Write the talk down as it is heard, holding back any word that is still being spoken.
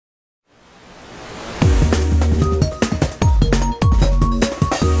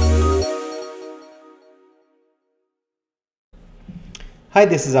Hi,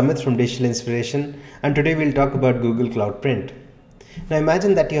 this is Amit from Digital Inspiration, and today we'll talk about Google Cloud Print. Now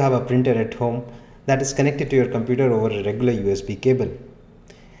imagine that you have a printer at home that is connected to your computer over a regular USB cable.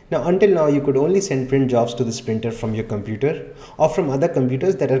 Now until now you could only send print jobs to this printer from your computer or from other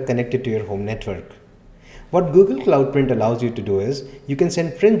computers that are connected to your home network. What Google Cloud Print allows you to do is you can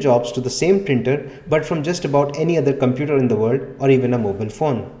send print jobs to the same printer but from just about any other computer in the world or even a mobile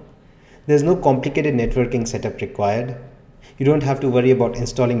phone. There's no complicated networking setup required. You don't have to worry about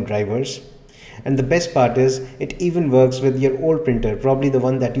installing drivers. And the best part is, it even works with your old printer, probably the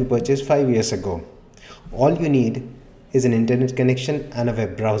one that you purchased 5 years ago. All you need is an internet connection and a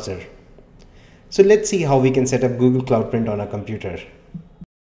web browser. So let's see how we can set up Google Cloud Print on our computer.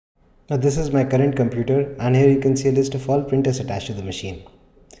 Now this is my current computer, and here you can see a list of all printers attached to the machine.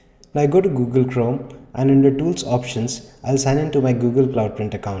 Now I go to Google Chrome, and under Tools Options, I'll sign into my Google Cloud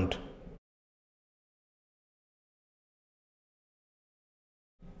Print account.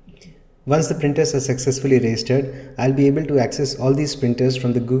 Once the printers are successfully registered, I'll be able to access all these printers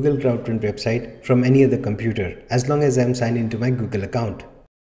from the Google Cloud Print website from any other computer, as long as I'm signed into my Google account.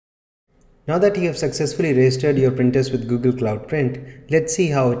 Now that you have successfully registered your printers with Google Cloud Print, let's see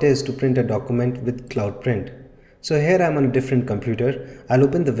how it is to print a document with Cloud Print. So here I'm on a different computer. I'll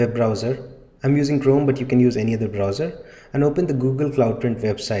open the web browser. I'm using Chrome, but you can use any other browser, and open the Google Cloud Print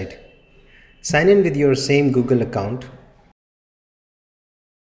website. Sign in with your same Google account.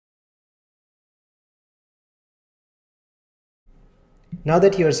 Now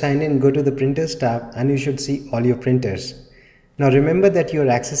that you are signed in, go to the Printers tab and you should see all your printers. Now remember that you are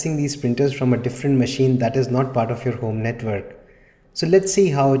accessing these printers from a different machine that is not part of your home network. So let's see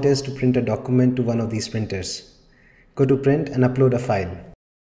how it is to print a document to one of these printers. Go to Print and upload a file.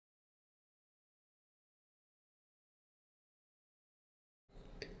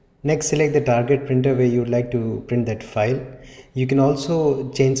 Next, select the target printer where you would like to print that file. You can also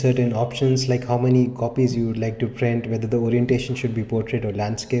change certain options like how many copies you would like to print, whether the orientation should be portrait or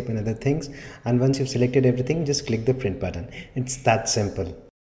landscape and other things. And once you've selected everything, just click the print button. It's that simple.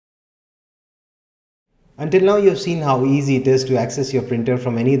 Until now, you've seen how easy it is to access your printer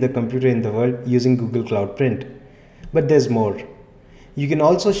from any other computer in the world using Google Cloud Print. But there's more. You can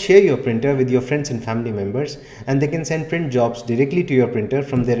also share your printer with your friends and family members, and they can send print jobs directly to your printer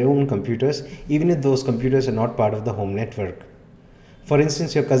from their own computers, even if those computers are not part of the home network. For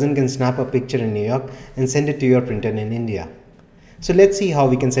instance, your cousin can snap a picture in New York and send it to your printer in India. So let's see how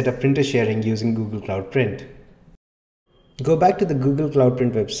we can set up printer sharing using Google Cloud Print. Go back to the Google Cloud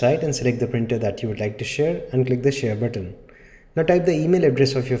Print website and select the printer that you would like to share and click the share button. Now type the email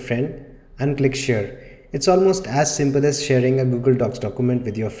address of your friend and click share. It's almost as simple as sharing a Google Docs document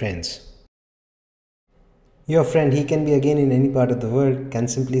with your friends. Your friend, he can be again in any part of the world, can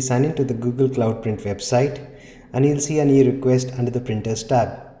simply sign into the Google Cloud Print website and he'll see a new request under the Printers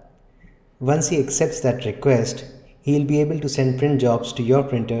tab. Once he accepts that request, he'll be able to send print jobs to your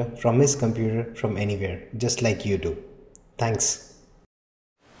printer from his computer from anywhere, just like you do. Thanks.